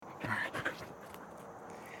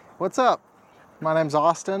What's up? My name's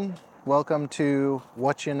Austin. Welcome to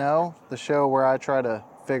What You Know, the show where I try to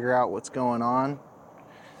figure out what's going on.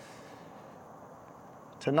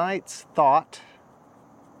 Tonight's thought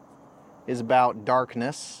is about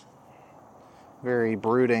darkness. Very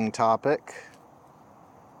brooding topic.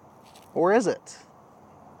 Or is it?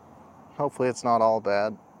 Hopefully it's not all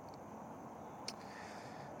bad.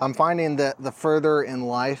 I'm finding that the further in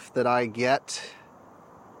life that I get,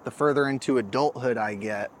 the further into adulthood I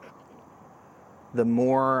get, the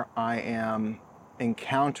more I am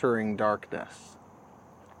encountering darkness.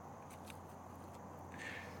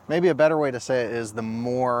 Maybe a better way to say it is the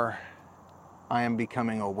more I am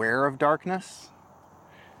becoming aware of darkness.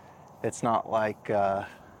 It's not like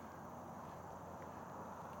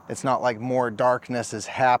more darkness is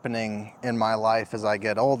happening in my life as I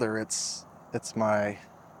get older. It's my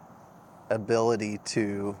ability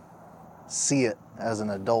to see it as an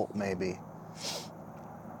adult, maybe.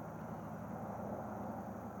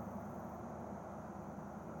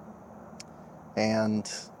 And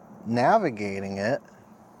navigating it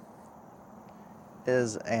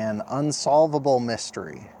is an unsolvable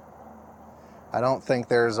mystery. I don't think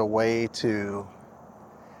there's a way to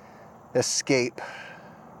escape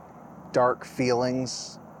dark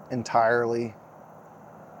feelings entirely.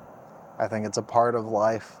 I think it's a part of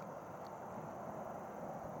life.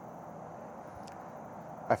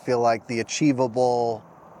 I feel like the achievable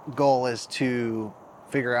goal is to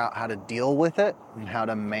figure out how to deal with it and how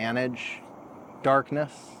to manage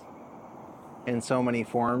darkness in so many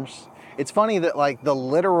forms. It's funny that like the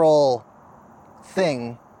literal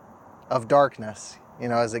thing of darkness,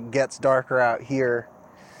 as it gets darker out here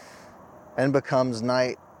and becomes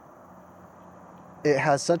night, it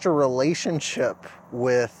has such a relationship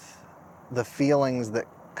with the feelings that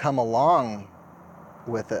come along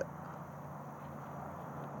with it.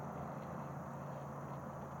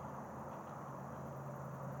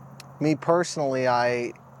 Me personally,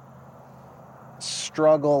 I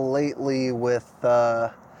struggle lately with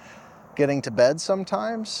getting to bed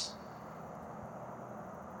sometimes.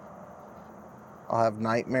 I'll have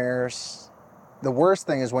nightmares. The worst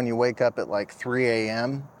thing is when you wake up at like 3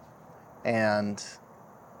 a.m. and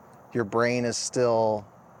your brain is still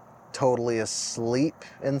totally asleep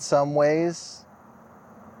in some ways,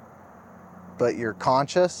 but you're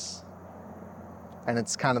conscious, and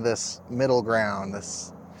it's kind of this middle ground,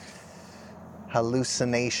 this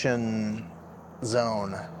hallucination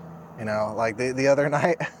zone. Like the other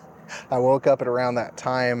night, I woke up at around that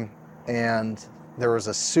time and there was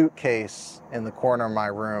a suitcase in the corner of my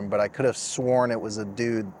room, but I could have sworn it was a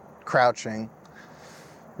dude crouching,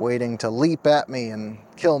 waiting to leap at me and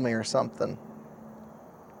kill me or something.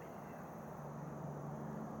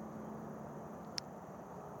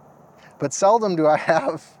 But seldom do I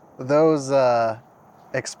have those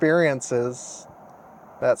experiences,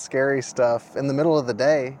 that scary stuff, in the middle of the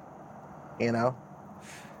day.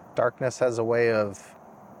 Darkness has a way of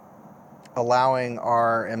allowing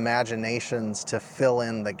our imaginations to fill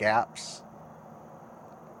in the gaps.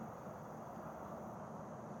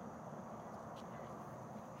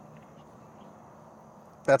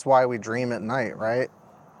 That's why we dream at night, right?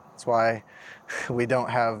 That's why we don't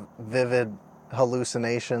have vivid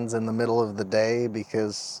hallucinations in the middle of the day,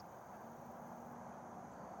 because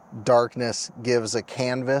darkness gives a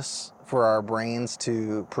canvas for our brains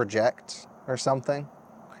to project or something.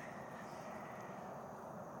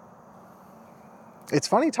 It's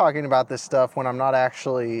funny talking about this stuff when I'm not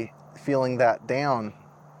actually feeling that down,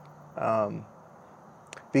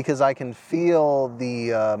 because I can feel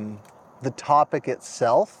the topic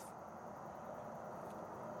itself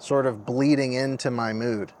sort of bleeding into my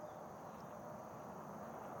mood,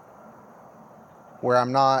 where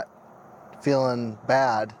I'm not feeling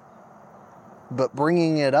bad, but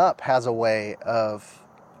bringing it up has a way of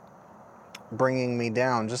bringing me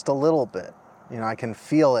down just a little bit. I can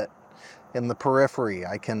feel it in the periphery.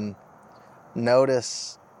 I can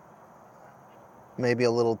notice maybe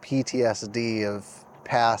a little PTSD of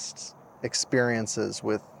past experiences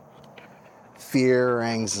with fear,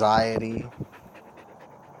 anxiety.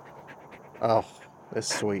 Oh, this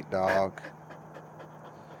sweet dog.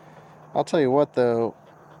 I'll tell you what though,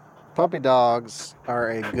 puppy dogs are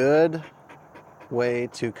a good way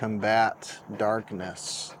to combat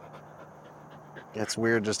darkness. It's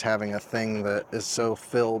weird just having a thing that is so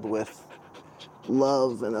filled with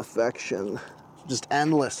love and affection, just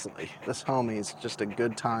endlessly. This homie's just a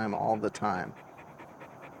good time all the time.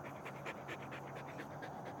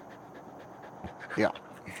 Yeah.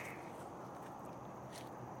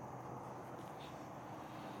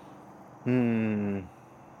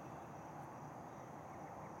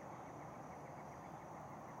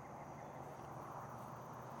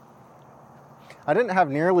 I didn't have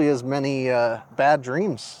nearly as many bad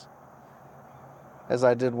dreams as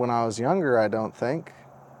I did when I was younger, I don't think.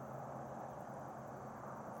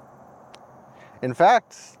 In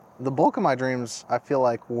fact, the bulk of my dreams, I feel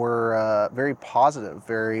like, were very positive,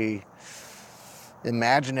 very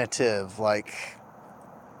imaginative. Like,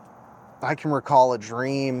 I can recall a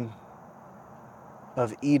dream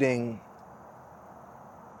of eating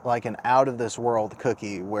like an out of this world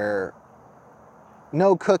cookie where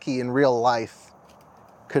no cookie in real life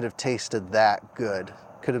could have tasted that good,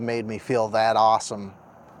 could have made me feel that awesome.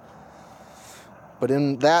 But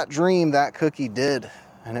in that dream, that cookie did,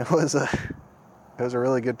 and it was a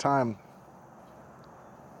really good time.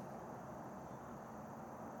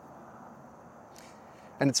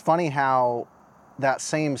 And it's funny how that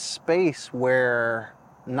same space where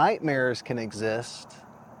nightmares can exist,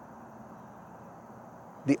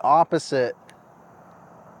 the opposite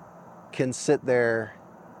can sit there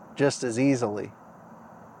just as easily,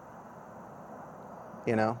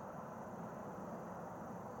 you know?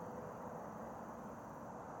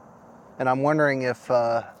 And I'm wondering if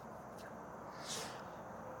at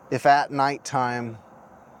nighttime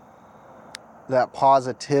that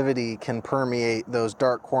positivity can permeate those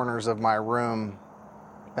dark corners of my room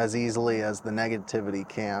as easily as the negativity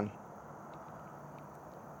can.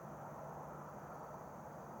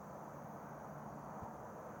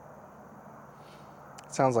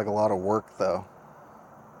 It sounds like a lot of work, though,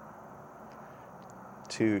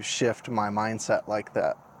 to shift my mindset like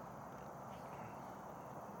that.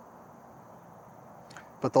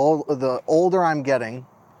 But the older I'm getting,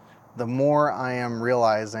 the more I am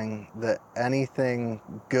realizing that anything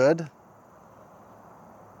good,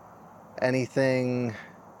 anything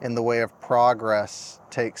in the way of progress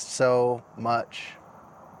takes so much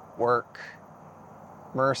work.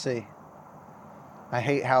 Mercy. I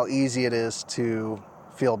hate how easy it is to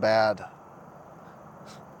feel bad.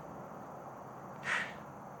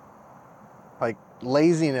 Like,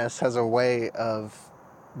 laziness has a way of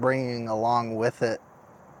bringing along with it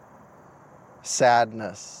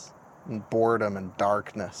sadness and boredom and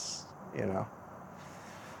darkness, you know.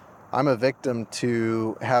 I'm a victim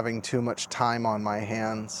to having too much time on my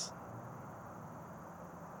hands.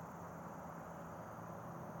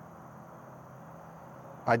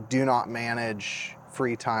 I do not manage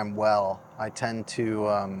free time well. I tend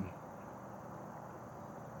to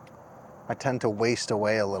waste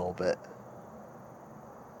away a little bit.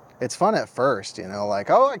 It's fun at first, you know, like,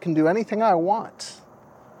 oh, I can do anything I want.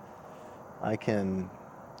 I can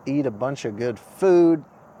eat a bunch of good food.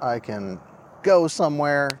 I can go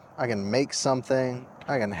somewhere. I can make something.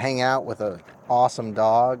 I can hang out with an awesome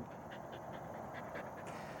dog.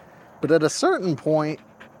 But at a certain point,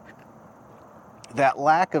 that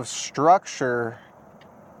lack of structure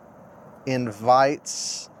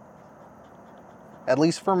invites, at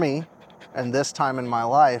least for me, and this time in my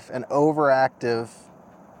life, an overactive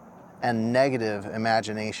and negative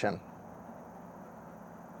imagination.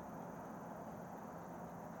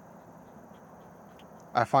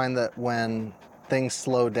 I find that when things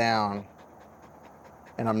slow down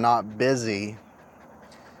and I'm not busy,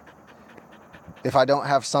 if I don't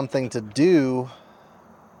have something to do,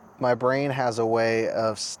 my brain has a way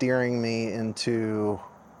of steering me into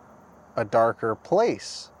a darker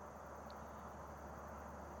place.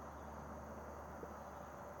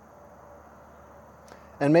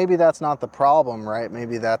 And maybe that's not the problem, right?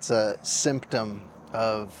 Maybe that's a symptom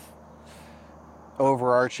of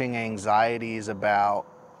overarching anxieties about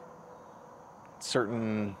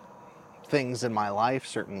certain things in my life,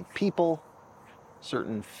 certain people,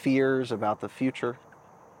 certain fears about the future.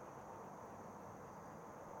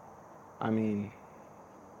 I mean,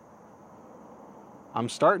 I'm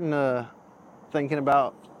starting to thinking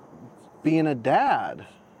about being a dad.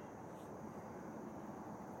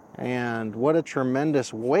 And what a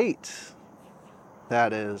tremendous weight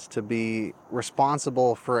that is, to be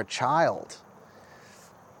responsible for a child.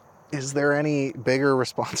 Is there any bigger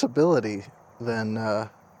responsibility than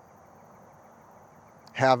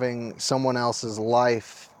having someone else's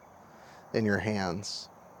life in your hands?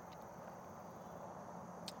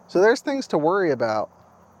 So there's things to worry about.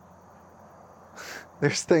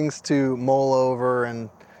 There's things to mull over and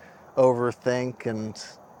overthink and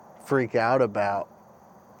freak out about.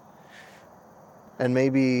 And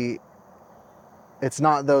maybe it's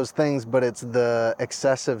not those things, but it's the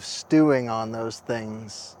excessive stewing on those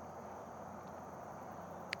things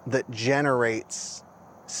that generates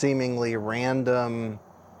seemingly random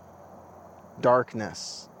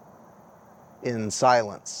darkness in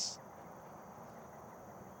silence.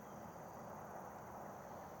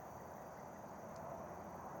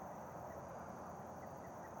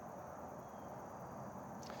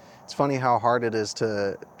 It's funny how hard it is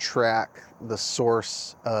to track the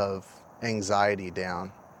source of anxiety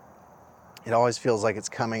down. It always feels like it's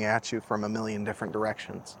coming at you from a million different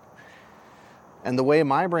directions. And the way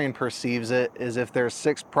my brain perceives it is if there's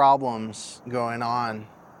 6 problems going on,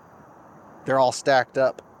 they're all stacked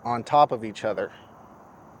up on top of each other.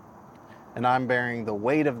 And I'm bearing the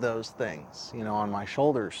weight of those things, on my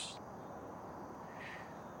shoulders.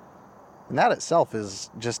 And that itself is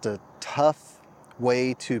just a tough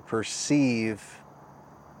way to perceive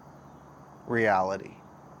reality,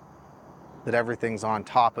 that everything's on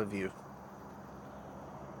top of you.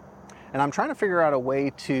 And I'm trying to figure out a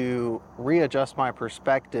way to readjust my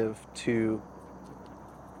perspective to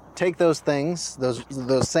take those things,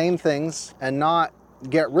 those same things, and not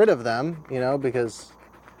get rid of them, because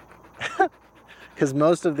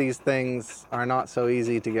most of these things are not so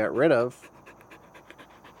easy to get rid of.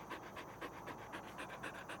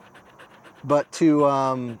 But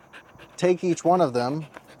to take each one of them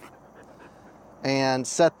and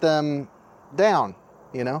set them down,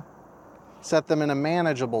 set them in a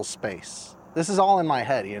manageable space. This is all in my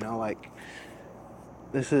head,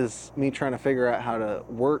 this is me trying to figure out how to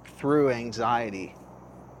work through anxiety.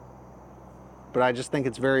 But I just think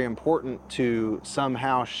it's very important to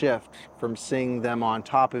somehow shift from seeing them on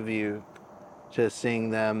top of you to seeing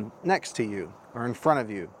them next to you or in front of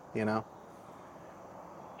you,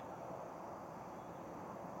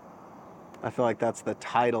 I feel like that's the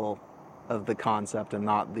title of the concept and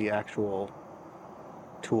not the actual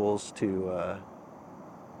tools to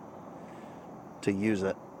use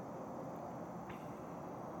it.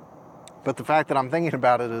 But the fact that I'm thinking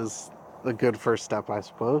about it is a good first step, I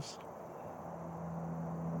suppose.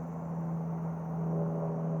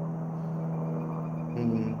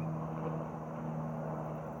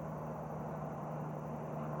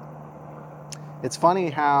 It's funny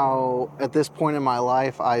how at this point in my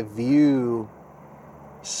life I view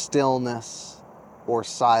stillness or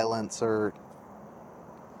silence or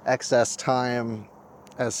excess time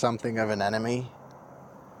as something of an enemy,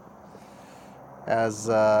 as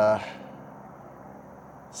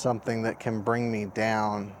something that can bring me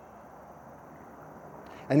down.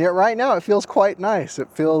 And yet right now it feels quite nice. It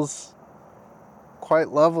feels quite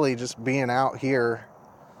lovely just being out here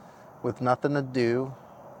with nothing to do,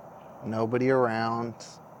 nobody around,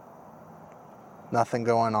 nothing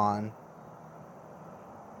going on.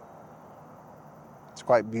 It's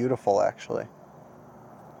quite beautiful, actually.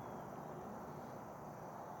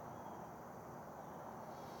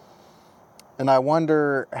 And I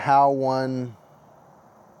wonder how one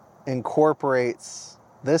incorporates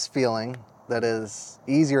this feeling that is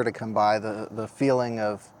easier to come by, the feeling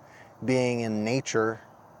of being in nature,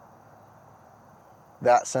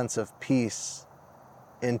 that sense of peace,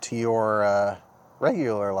 into your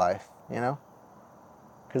regular life,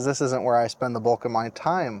 Because this isn't where I spend the bulk of my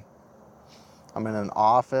time. I'm in an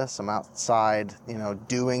office, I'm outside,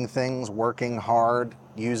 doing things, working hard,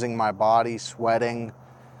 using my body, sweating,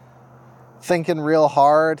 thinking real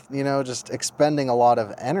hard, just expending a lot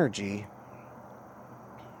of energy.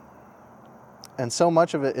 And so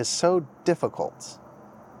much of it is so difficult.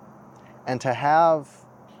 And to have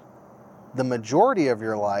the majority of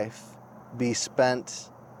your life be spent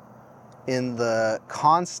in the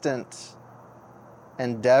constant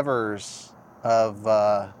endeavors of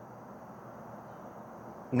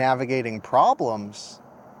navigating problems,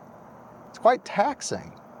 it's quite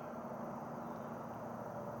taxing.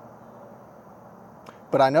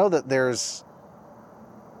 But I know that there's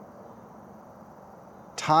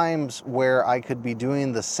times where I could be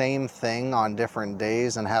doing the same thing on different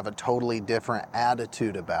days and have a totally different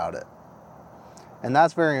attitude about it. And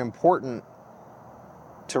that's very important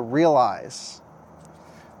to realize,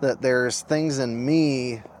 that there's things in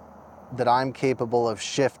me that I'm capable of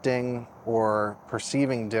shifting or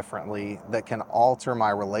perceiving differently that can alter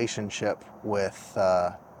my relationship with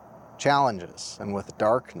challenges and with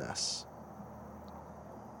darkness.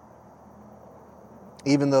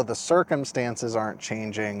 Even though the circumstances aren't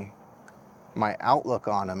changing, my outlook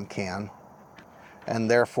on them can. And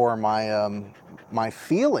therefore my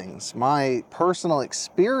feelings, my personal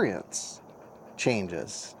experience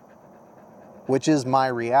changes, which is my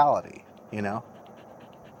reality,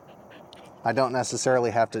 I don't necessarily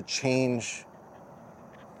have to change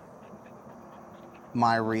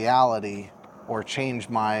my reality or change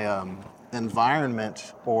my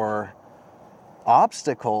environment or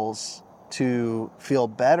obstacles to feel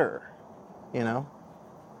better,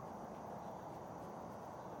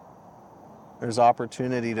 There's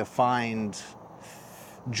opportunity to find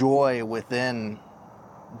joy within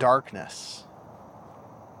darkness.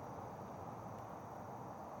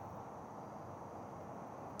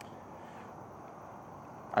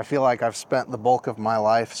 I feel like I've spent the bulk of my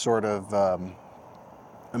life sort of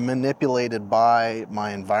manipulated by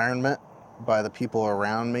my environment, by the people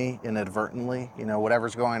around me inadvertently. You know,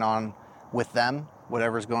 whatever's going on with them,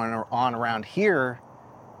 whatever's going on around here,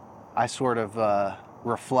 I sort of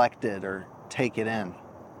reflect it or take it in.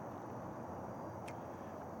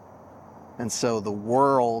 And so the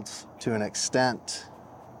world, to an extent,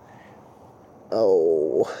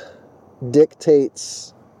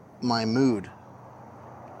 dictates my mood.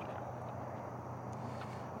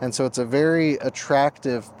 And so it's a very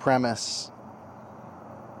attractive premise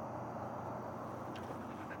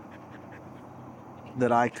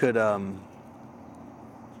that I could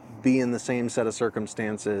be in the same set of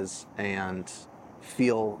circumstances and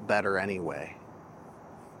feel better anyway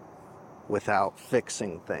without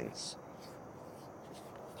fixing things.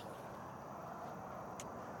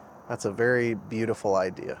 That's a very beautiful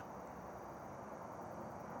idea.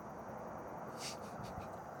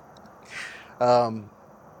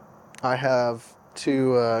 I have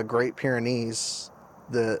two Great Pyrenees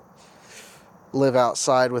that live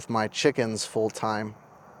outside with my chickens full time.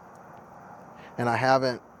 And I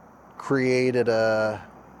haven't created a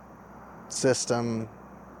system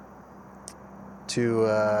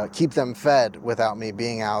to keep them fed without me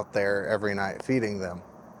being out there every night feeding them.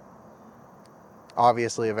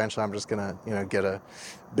 Obviously, eventually I'm just gonna, get a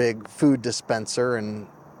big food dispenser, and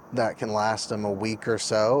that can last them a week or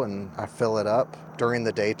so, and I fill it up during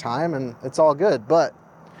the daytime, and it's all good. But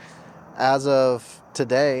as of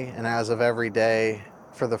today, and as of every day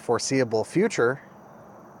for the foreseeable future,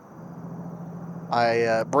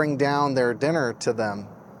 I bring down their dinner to them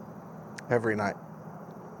every night.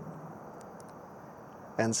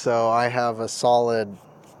 And so I have a solid,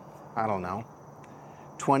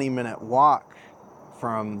 20-minute walk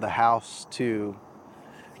from the house to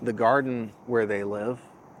the garden where they live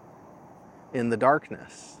in the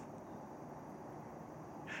darkness.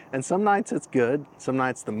 And some nights it's good. Some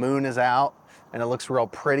nights the moon is out and it looks real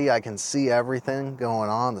pretty. I can see everything going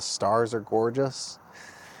on. The stars are gorgeous.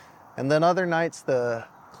 And then other nights the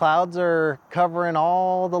clouds are covering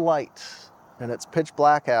all the light and it's pitch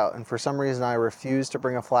black out. And for some reason I refuse to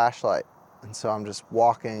bring a flashlight. And so I'm just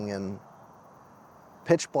walking in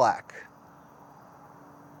pitch black.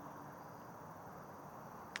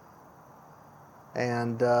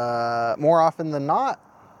 And more often than not,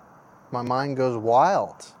 my mind goes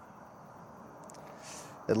wild.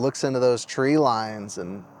 It looks into those tree lines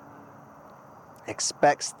and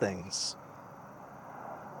expects things.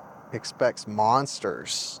 Expects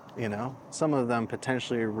monsters, Some of them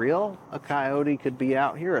potentially real. A coyote could be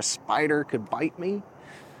out here. A spider could bite me.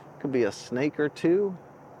 Could be a snake or two.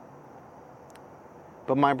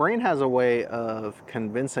 But my brain has a way of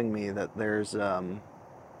convincing me that there's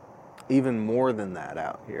even more than that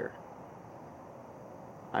out here.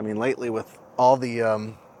 I mean, lately with all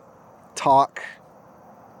the talk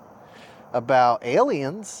about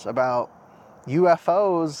aliens, about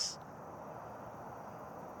UFOs,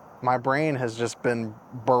 my brain has just been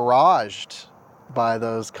barraged by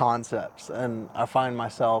those concepts. And I find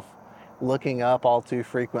myself looking up all too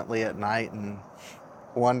frequently at night and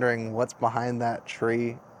wondering what's behind that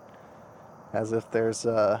tree, as if there's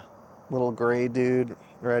a little gray dude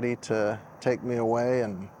ready to take me away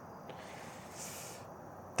and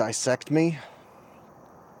dissect me.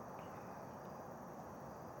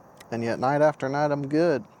 And yet night after night I'm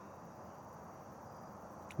good.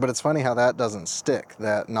 But it's funny how that doesn't stick,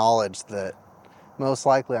 that knowledge that most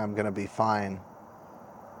likely I'm going to be fine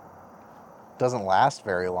doesn't last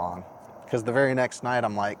very long. Because the very next night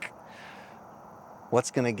I'm like,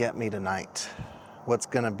 what's going to get me tonight? What's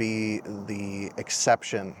going to be the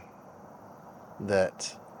exception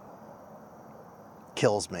that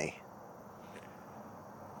kills me?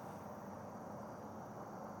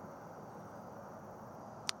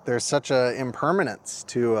 There's such an impermanence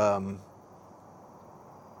to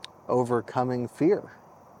overcoming fear.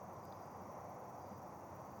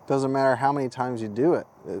 Doesn't matter how many times you do it,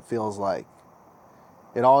 it feels like.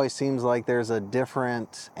 It always seems like there's a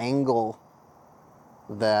different angle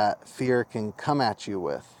that fear can come at you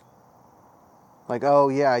with. Like, oh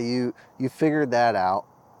yeah, you figured that out.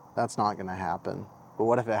 That's not going to happen. But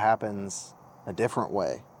what if it happens a different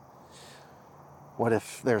way? What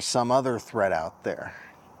if there's some other threat out there?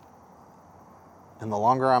 And the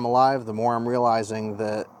longer I'm alive, the more I'm realizing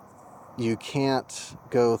that you can't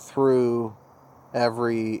go through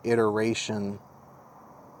every iteration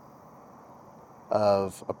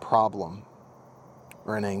of a problem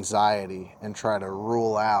or an anxiety and try to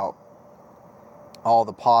rule out all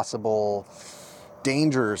the possible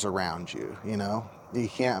dangers around you, You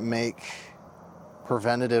can't make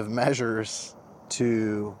preventative measures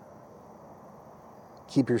to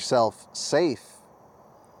keep yourself safe.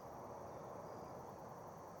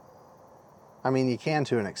 I mean, you can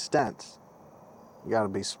to an extent. You got to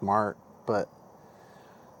be smart, but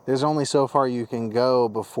there's only so far you can go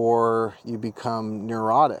before you become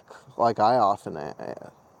neurotic, like I often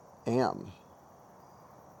am.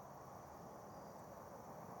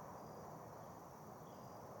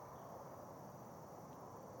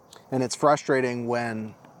 And it's frustrating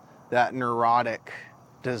when that neurotic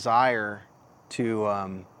desire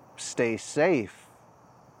to stay safe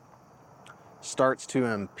starts to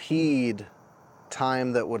impede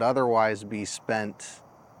time that would otherwise be spent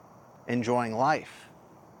enjoying life.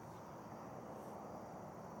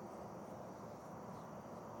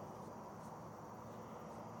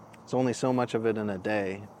 There's only so much of it in a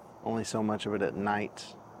day, only so much of it at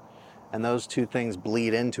night. And those two things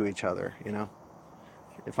bleed into each other, you know?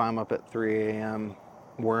 If I'm up at 3 a.m.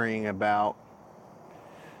 worrying about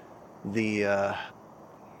the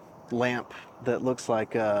lamp that looks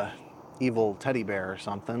like a evil teddy bear or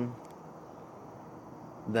something,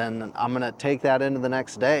 then I'm gonna take that into the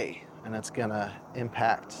next day, and it's gonna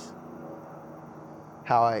impact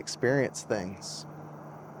how I experience things.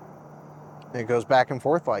 And it goes back and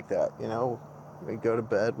forth like that, you know? We go to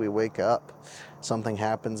bed, we wake up, something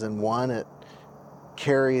happens in one, it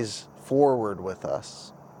carries forward with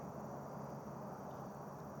us.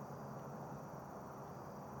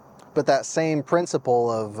 But that same principle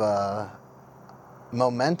of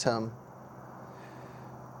momentum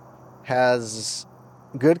has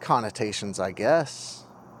good connotations, I guess.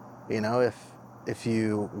 You know, if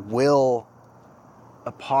you will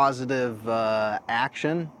a positive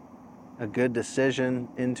action, a good decision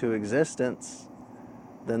into existence,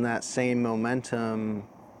 then that same momentum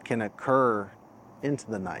can occur into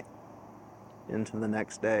the night, into the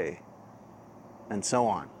next day, and so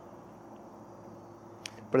on.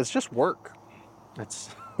 But it's just work.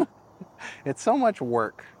 It's it's so much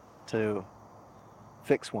work to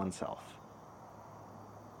fix oneself.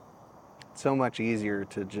 It's so much easier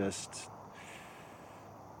to just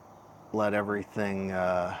let everything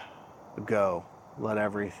go, let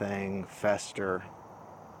everything fester,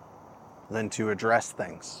 than to address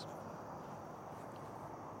things.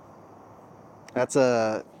 That's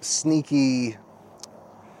a sneaky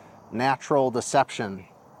natural deception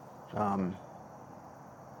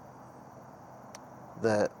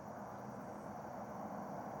that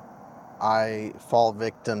I fall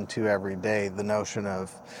victim to every day, the notion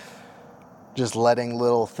of just letting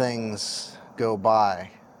little things go by,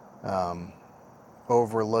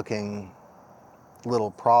 overlooking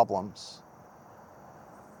little problems.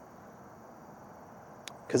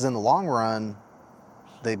 Because in the long run,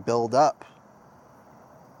 they build up.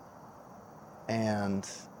 And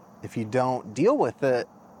if you don't deal with it,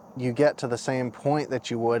 you get to the same point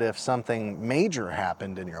that you would if something major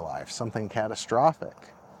happened in your life, something catastrophic.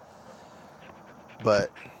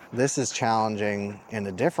 But this is challenging in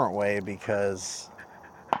a different way because,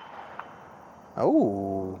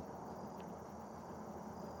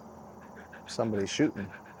 somebody's shooting.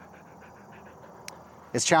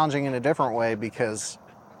 It's challenging in a different way because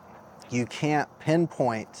you can't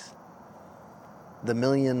pinpoint the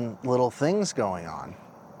million little things going on.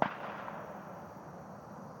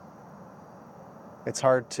 It's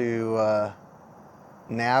hard to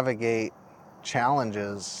navigate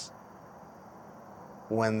challenges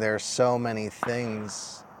when there's so many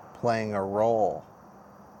things playing a role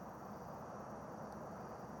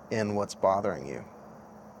in what's bothering you.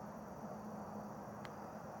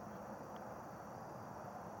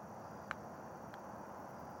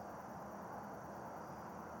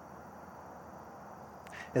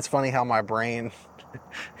 It's funny how my brain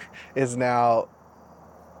is now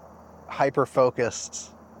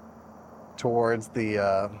hyper-focused towards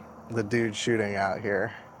the dude shooting out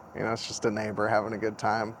here. You know, it's just a neighbor having a good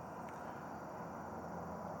time.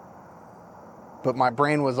 But my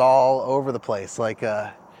brain was all over the place, like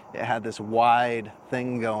it had this wide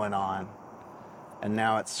thing going on, and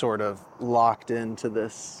now it's sort of locked into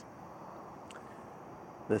this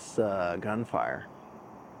gunfire.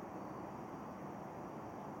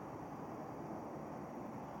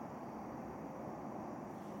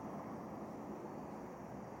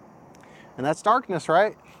 And that's darkness,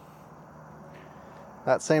 right?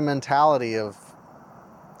 That same mentality of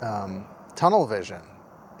tunnel vision,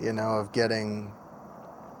 you know,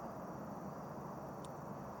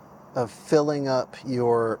 of filling up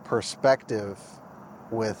your perspective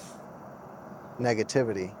with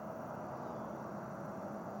negativity.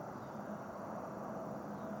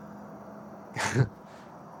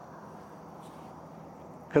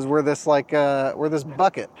 Because we're this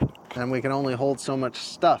bucket. And we can only hold so much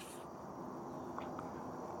stuff.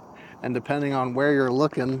 And depending on where you're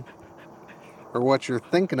looking or what you're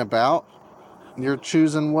thinking about, you're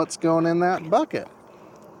choosing what's going in that bucket.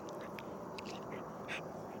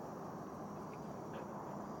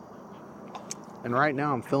 And right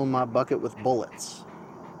now I'm filling my bucket with bullets.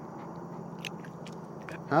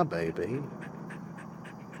 Hi, baby.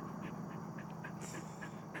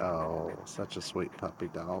 Oh, such a sweet puppy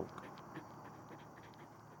dog.